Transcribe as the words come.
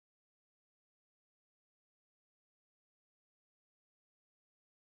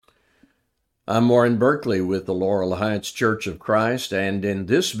I'm Warren Berkeley with the Laurel Heights Church of Christ, and in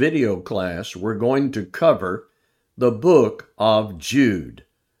this video class, we're going to cover the book of Jude.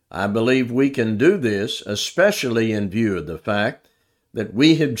 I believe we can do this, especially in view of the fact that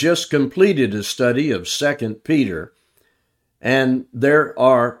we have just completed a study of 2 Peter, and there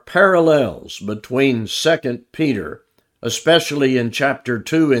are parallels between 2 Peter, especially in chapter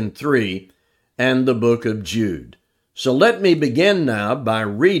 2 and 3, and the book of Jude. So let me begin now by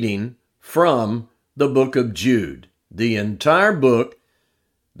reading from the book of Jude, the entire book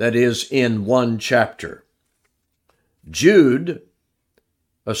that is in one chapter. Jude,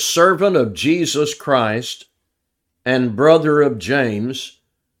 a servant of Jesus Christ and brother of James,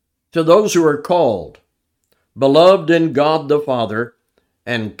 to those who are called, beloved in God the Father,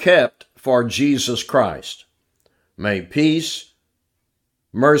 and kept for Jesus Christ. May peace,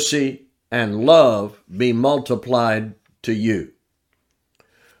 mercy, and love be multiplied to you.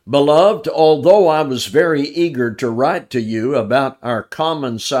 Beloved, although I was very eager to write to you about our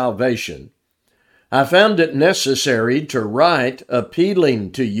common salvation, I found it necessary to write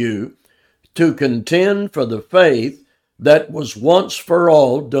appealing to you to contend for the faith that was once for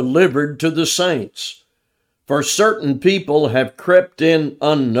all delivered to the saints. For certain people have crept in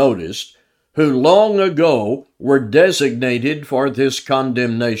unnoticed, who long ago were designated for this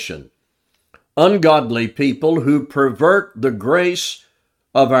condemnation. Ungodly people who pervert the grace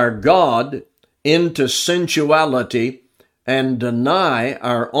of our God into sensuality and deny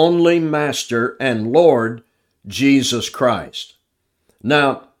our only Master and Lord, Jesus Christ.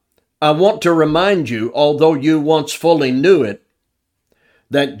 Now, I want to remind you, although you once fully knew it,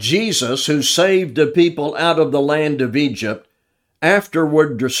 that Jesus, who saved the people out of the land of Egypt,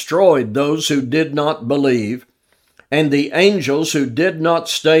 afterward destroyed those who did not believe, and the angels who did not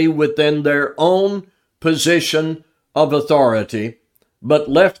stay within their own position of authority, but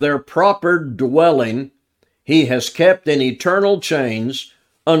left their proper dwelling, he has kept in eternal chains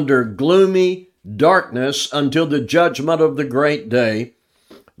under gloomy darkness until the judgment of the great day,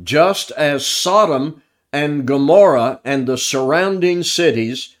 just as Sodom and Gomorrah and the surrounding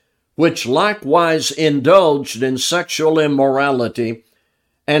cities, which likewise indulged in sexual immorality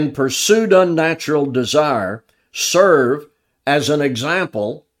and pursued unnatural desire, serve as an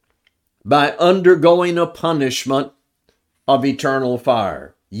example by undergoing a punishment of eternal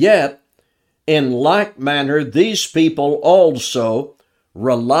fire. Yet, in like manner, these people also,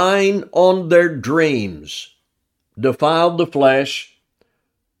 relying on their dreams, defile the flesh,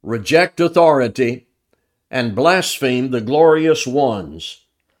 reject authority, and blaspheme the glorious ones.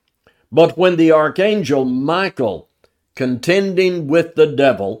 But when the archangel Michael, contending with the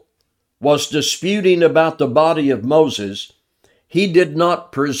devil, was disputing about the body of Moses, he did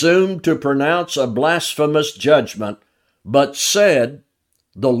not presume to pronounce a blasphemous judgment, but said,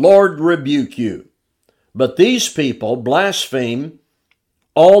 "The Lord rebuke you." But these people blaspheme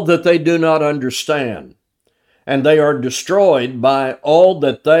all that they do not understand, and they are destroyed by all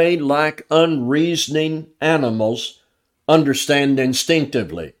that they, like unreasoning animals, understand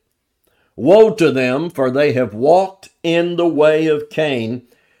instinctively. Woe to them, for they have walked in the way of Cain,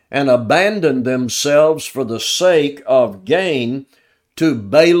 and abandoned themselves for the sake of gain to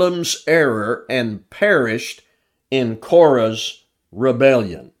Balaam's error, and perished in Korah's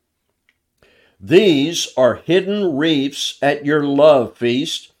rebellion. These are hidden reefs at your love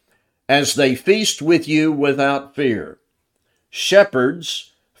feast, as they feast with you without fear.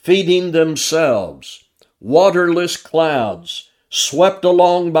 Shepherds feeding themselves, waterless clouds, swept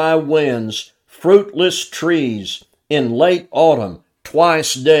along by winds, fruitless trees in late autumn,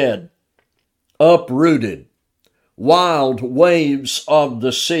 twice dead, uprooted, wild waves of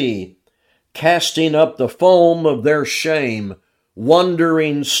the sea, casting up the foam of their shame,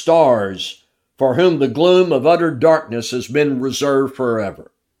 wandering stars, for whom the gloom of utter darkness has been reserved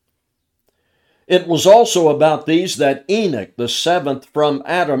forever. It was also about these that Enoch, the seventh from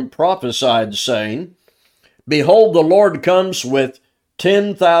Adam, prophesied, saying, "Behold, the Lord comes with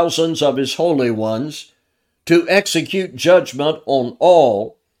 10,000s of his holy ones, to execute judgment on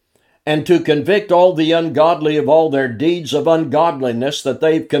all, and to convict all the ungodly of all their deeds of ungodliness that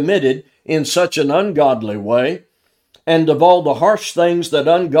they've committed in such an ungodly way, and of all the harsh things that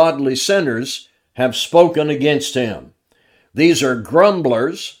ungodly sinners have spoken against him. These are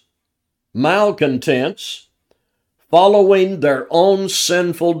grumblers, malcontents, following their own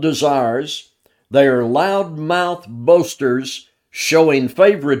sinful desires. They are loud-mouthed boasters, showing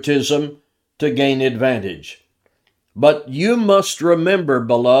favoritism to gain advantage. But you must remember,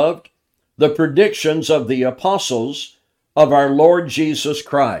 beloved, the predictions of the apostles of our Lord Jesus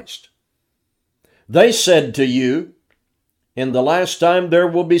Christ. They said to you, in the last time there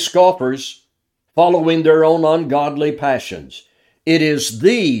will be scoffers following their own ungodly passions. It is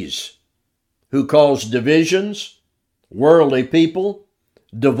these who cause divisions, worldly people,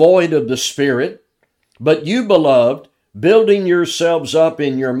 devoid of the Spirit. But you, beloved, building yourselves up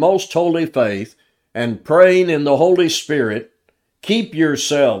in your most holy faith and praying in the Holy Spirit, keep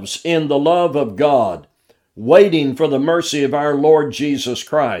yourselves in the love of God, waiting for the mercy of our Lord Jesus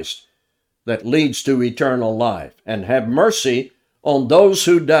Christ that leads to eternal life. And have mercy on those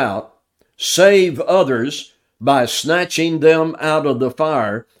who doubt, save others by snatching them out of the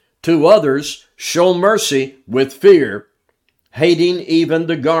fire. To others show mercy with fear, hating even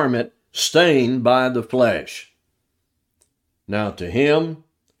the garment stained by the flesh. Now to him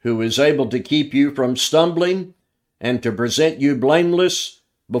who is able to keep you from stumbling and to present you blameless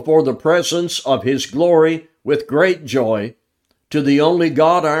before the presence of his glory with great joy, to the only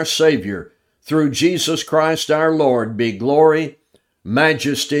God our Savior, through Jesus Christ our Lord, be glory,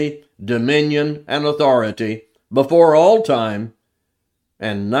 majesty, dominion, and authority before all time,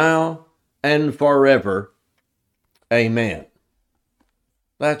 and now and forever. Amen.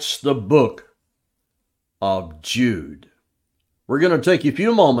 That's the book of Jude. We're going to take a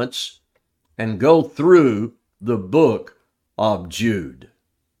few moments and go through the book of Jude.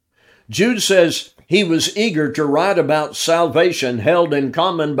 Jude says he was eager to write about salvation held in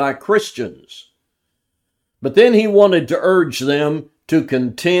common by Christians, but then he wanted to urge them to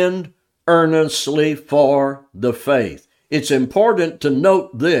contend earnestly for the faith. It's important to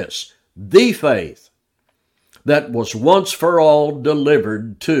note this, the faith that was once for all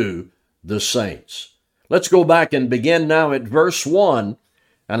delivered to the saints. Let's go back and begin now at verse 1,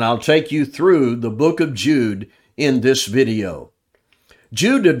 and I'll take you through the book of Jude in this video.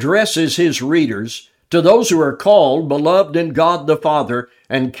 Jude addresses his readers to those who are called, beloved in God the Father,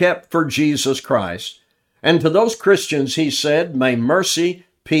 and kept for Jesus Christ. And to those Christians, he said, may mercy,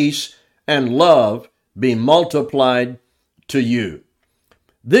 peace, and love be multiplied to you.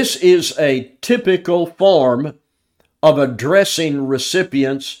 This is a typical form of addressing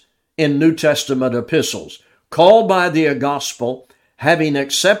recipients in New Testament epistles, called by the gospel, having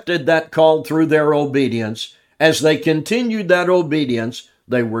accepted that call through their obedience. As they continued that obedience,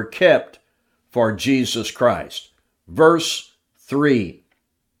 they were kept for Jesus Christ. Verse 3.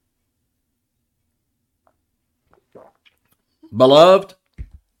 Beloved,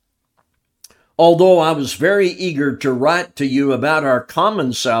 although I was very eager to write to you about our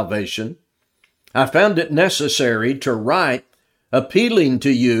common salvation, I found it necessary to write appealing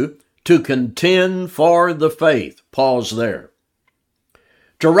to you to contend for the faith. Pause there.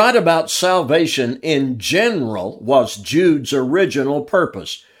 To write about salvation in general was Jude's original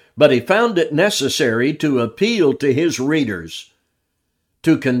purpose, but he found it necessary to appeal to his readers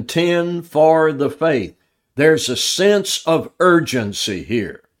to contend for the faith. There's a sense of urgency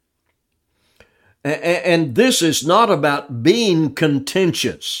here. And this is not about being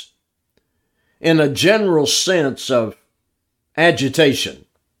contentious in a general sense of agitation.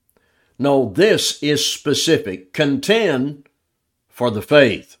 No, this is specific. Contend for the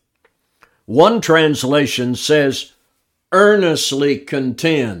faith. One translation says, earnestly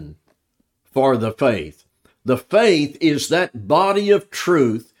contend for the faith. The faith is that body of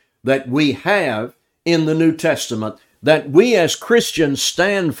truth that we have in the New Testament, that we as Christians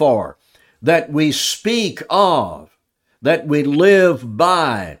stand for, that we speak of, that we live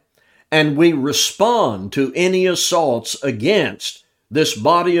by, and we respond to any assaults against this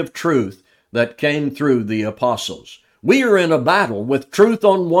body of truth that came through the apostles. We are in a battle with truth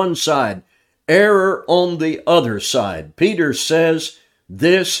on one side, error on the other side. Peter says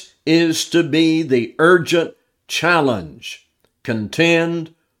this is to be the urgent challenge.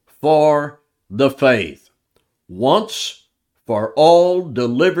 Contend for the faith, once for all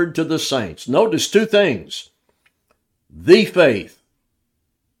delivered to the saints. Notice two things. The faith,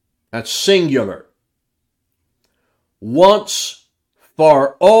 that's singular. Once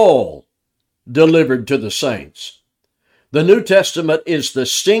for all delivered to the saints. The New Testament is the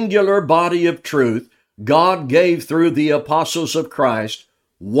singular body of truth God gave through the apostles of Christ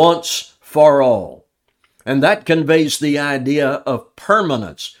once for all. And that conveys the idea of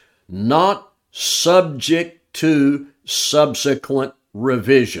permanence, not subject to subsequent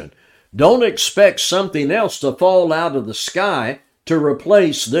revision. Don't expect something else to fall out of the sky to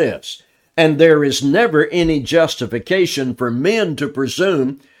replace this. And there is never any justification for men to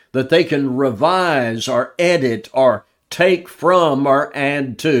presume that they can revise or edit or take from or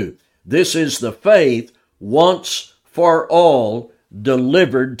add to. This is the faith once for all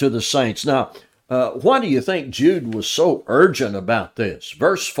delivered to the saints. Now, why do you think Jude was so urgent about this?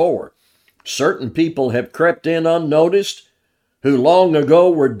 Verse 4, certain people have crept in unnoticed who long ago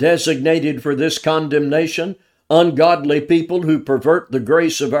were designated for this condemnation, ungodly people who pervert the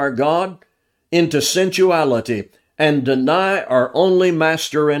grace of our God into sensuality and deny our only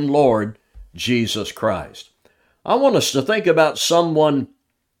Master and Lord, Jesus Christ. I want us to think about someone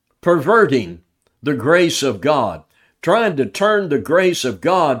perverting the grace of God, trying to turn the grace of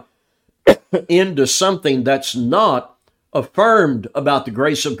God into something that's not affirmed about the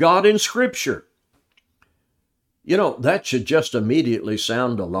grace of God in Scripture. You know, that should just immediately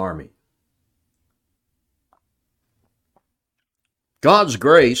sound alarming. God's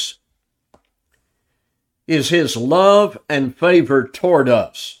grace is His love and favor toward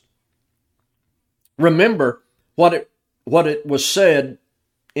us. Remember what it was said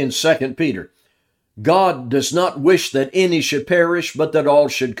in 2 Peter. God does not wish that any should perish, but that all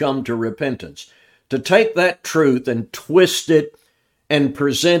should come to repentance. To take that truth and twist it and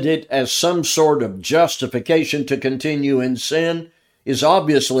present it as some sort of justification to continue in sin is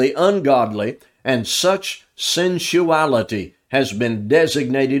obviously ungodly, and such sensuality has been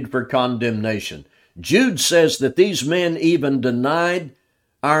designated for condemnation. Jude says that these men even denied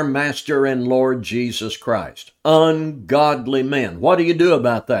our Master and Lord Jesus Christ. Ungodly men. What do you do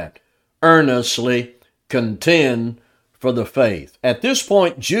about that? Earnestly contend for the faith. At this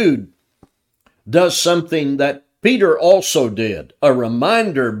point, Jude does something that Peter also did, a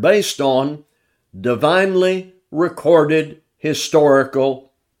reminder based on divinely recorded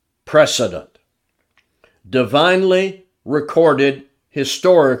historical precedent. Divinely recorded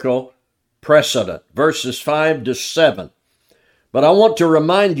historical precedent. Verses 5 to 7. But I want to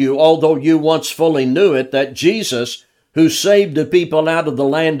remind you, although you once fully knew it, that Jesus, who saved the people out of the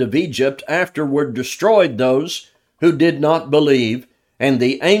land of Egypt, afterward destroyed those who did not believe, and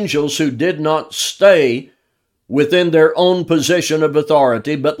the angels who did not stay within their own position of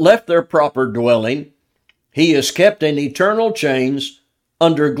authority, but left their proper dwelling. He is kept in eternal chains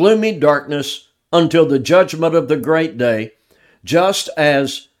under gloomy darkness until the judgment of the great day, just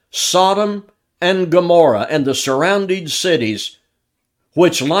as Sodom and Gomorrah and the surrounding cities,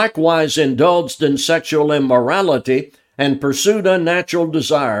 which likewise indulged in sexual immorality and pursued unnatural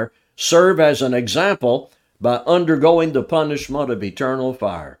desire, serve as an example by undergoing the punishment of eternal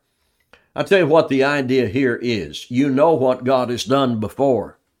fire. I tell you what the idea here is. You know what God has done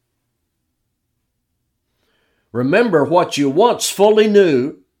before. Remember what you once fully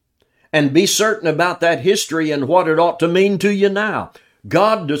knew and be certain about that history and what it ought to mean to you now.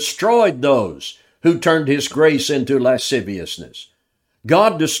 God destroyed those who turned His grace into lasciviousness.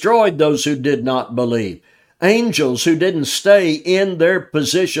 God destroyed those who did not believe. Angels who didn't stay in their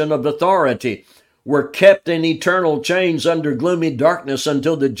position of authority were kept in eternal chains under gloomy darkness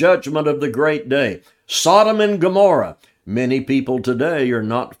until the judgment of the great day. Sodom and Gomorrah. Many people today are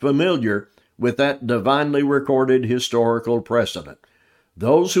not familiar with that divinely recorded historical precedent.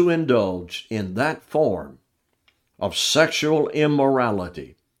 Those who indulged in that form of sexual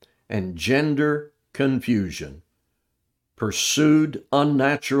immorality and gender confusion, pursued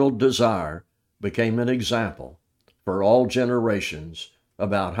unnatural desire, became an example for all generations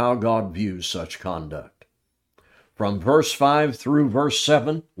about how God views such conduct. From verse 5 through verse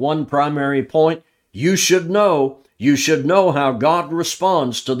 7, one primary point, you should know how God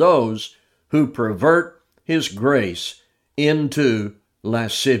responds to those who pervert His grace into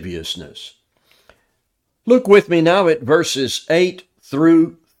lasciviousness. Look with me now at verses 8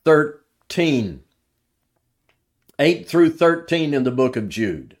 through 13. 8 through 13 in the book of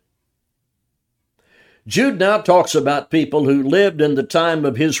Jude. Jude now talks about people who lived in the time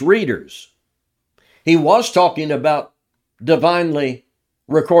of his readers. He was talking about divinely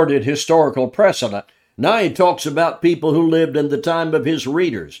recorded historical precedent. Now he talks about people who lived in the time of his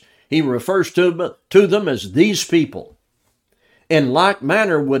readers. He refers to them as these people. In like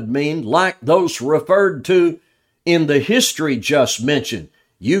manner would mean like those referred to in the history just mentioned.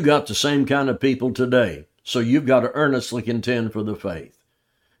 You got the same kind of people today, so you've got to earnestly contend for the faith.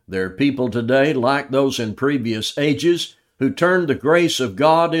 There are people today like those in previous ages who turned the grace of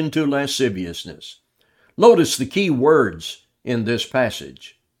God into lasciviousness. Notice the key words in this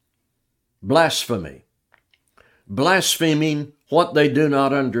passage. Blasphemy. Blaspheming what they do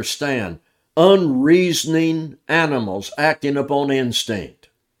not understand. Unreasoning animals acting upon instinct.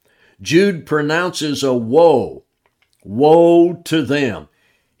 Jude pronounces a woe. Woe to them.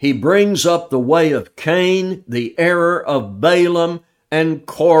 He brings up the way of Cain, the error of Balaam, and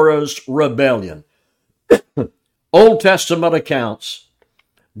Korah's rebellion. Old Testament accounts,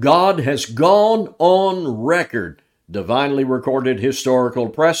 God has gone on record, divinely recorded historical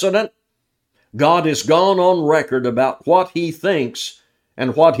precedent. God has gone on record about what He thinks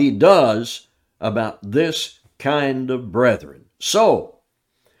and what He does about this kind of brethren. So,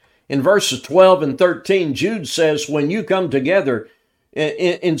 in verses 12 and 13, Jude says, when you come together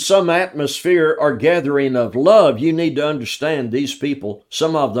in some atmosphere or gathering of love, you need to understand these people,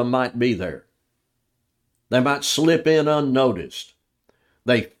 some of them might be there. They might slip in unnoticed.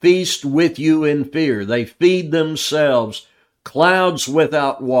 They feast with you in fear. They feed themselves, clouds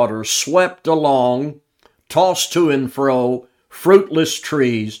without water, swept along, tossed to and fro, fruitless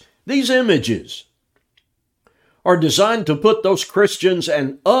trees. These images are designed to put those Christians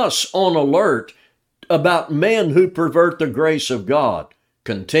and us on alert about men who pervert the grace of God.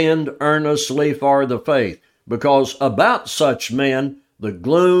 Contend earnestly for the faith, because about such men the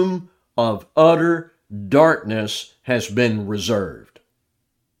gloom of utter darkness has been reserved.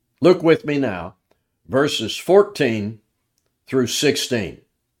 Look with me now, verses 14 through 16.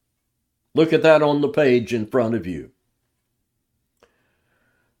 Look at that on the page in front of you.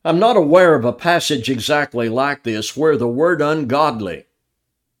 I'm not aware of a passage exactly like this where the word ungodly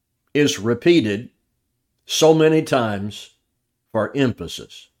is repeated so many times for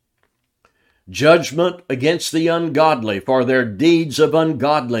emphasis. Judgment against the ungodly for their deeds of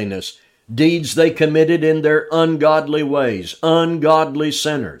ungodliness, deeds they committed in their ungodly ways, ungodly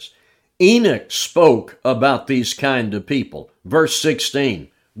sinners. Enoch spoke about these kind of people. Verse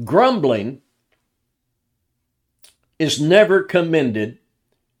 16, grumbling is never commended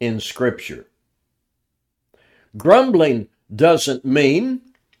in Scripture. Grumbling doesn't mean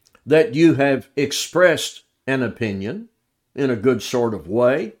that you have expressed an opinion in a good sort of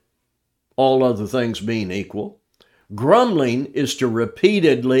way, all other things being equal. Grumbling is to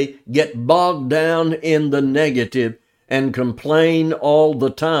repeatedly get bogged down in the negative and complain all the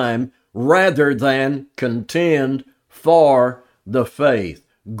time rather than contend for the faith.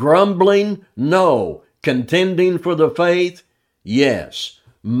 Grumbling, no. Contending for the faith, yes.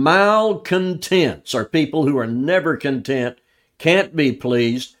 Malcontents are people who are never content, can't be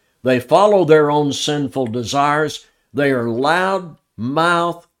pleased. They follow their own sinful desires. They are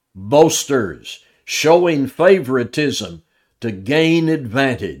loud-mouthed boasters, showing favoritism to gain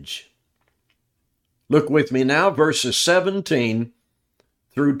advantage. Look with me now, verses 17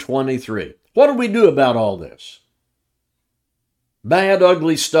 through 23. What do we do about all this? Bad,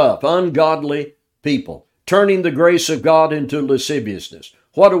 ugly stuff, ungodly people, turning the grace of God into lasciviousness.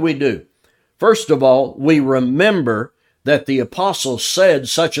 What do we do? First of all, we remember that the apostles said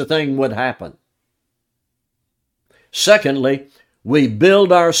such a thing would happen. Secondly, we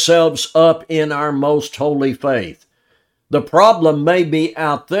build ourselves up in our most holy faith. The problem may be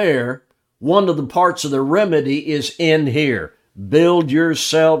out there. One of the parts of the remedy is in here. Build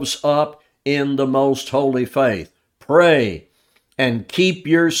yourselves up in the most holy faith. Pray and keep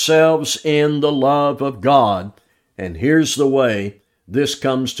yourselves in the love of God. And here's the way this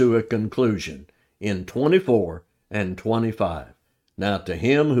comes to a conclusion in 24 and 25. Now to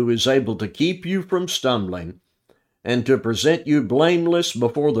him who is able to keep you from stumbling and to present you blameless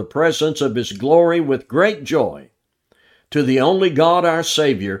before the presence of his glory with great joy, to the only God our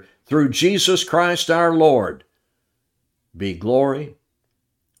Savior, through Jesus Christ our Lord, be glory,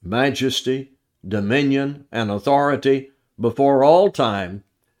 majesty, dominion, and authority before all time,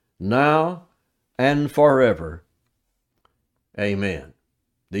 now and forever. Amen.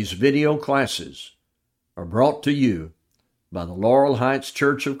 These video classes are brought to you by the Laurel Heights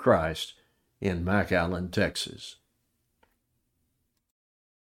Church of Christ in McAllen, Texas.